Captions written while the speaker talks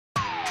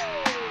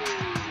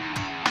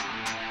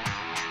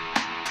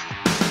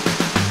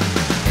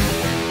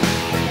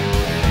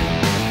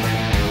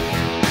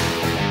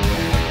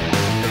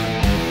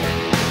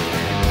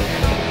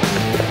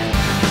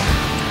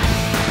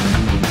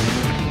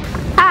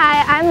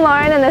I'm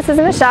Lauren and this is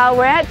Michelle.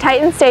 We're at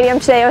Titan Stadium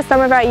today with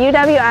some of our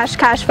UW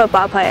Oshkosh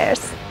football players.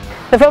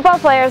 The football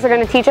players are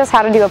going to teach us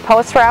how to do a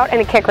post route and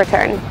a kick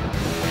return.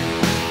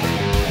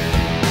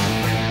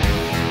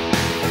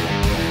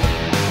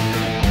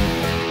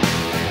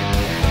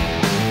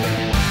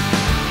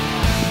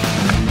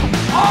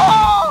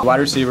 The wide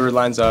receiver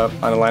lines up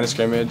on the line of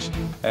scrimmage,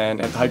 and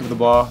at the hike of the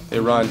ball,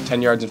 they run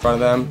 10 yards in front of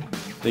them.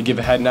 They give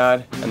a head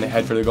nod, and they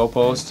head for the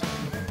goalpost,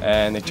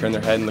 and they turn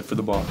their head and look for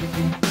the ball.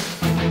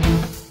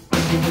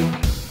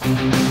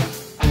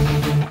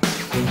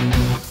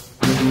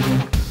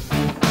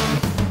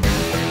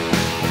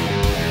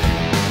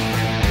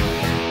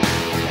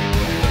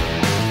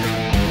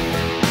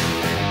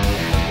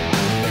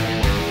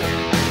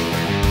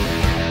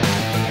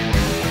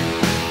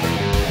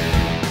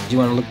 You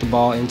want to look the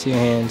ball into your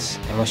hands,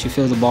 and once you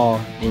feel the ball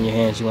in your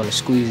hands, you want to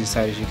squeeze as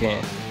tight as you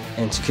can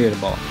and secure the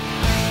ball.